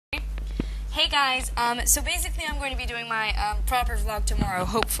Hey guys, so basically I'm going to be doing my proper vlog tomorrow,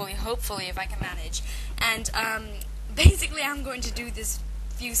 hopefully if I can manage. And basically I'm going to do this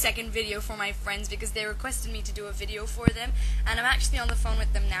few second video for my friends because they requested me to do a video for them, and I'm actually on the phone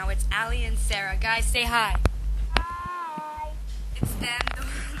with them now. It's Ali and Sarah. Guys, say hi. Hi. It's them,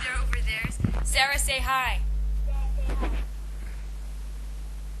 they're over there. Sarah, say hi. Say hi.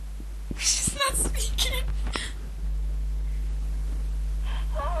 She's not speaking.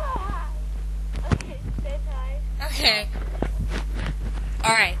 Hi. Okay, say hi. Okay.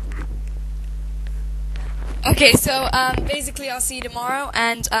 Alright. Okay, so basically I'll see you tomorrow,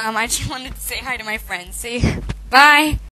 and I just wanted to say hi to my friends. See? Bye!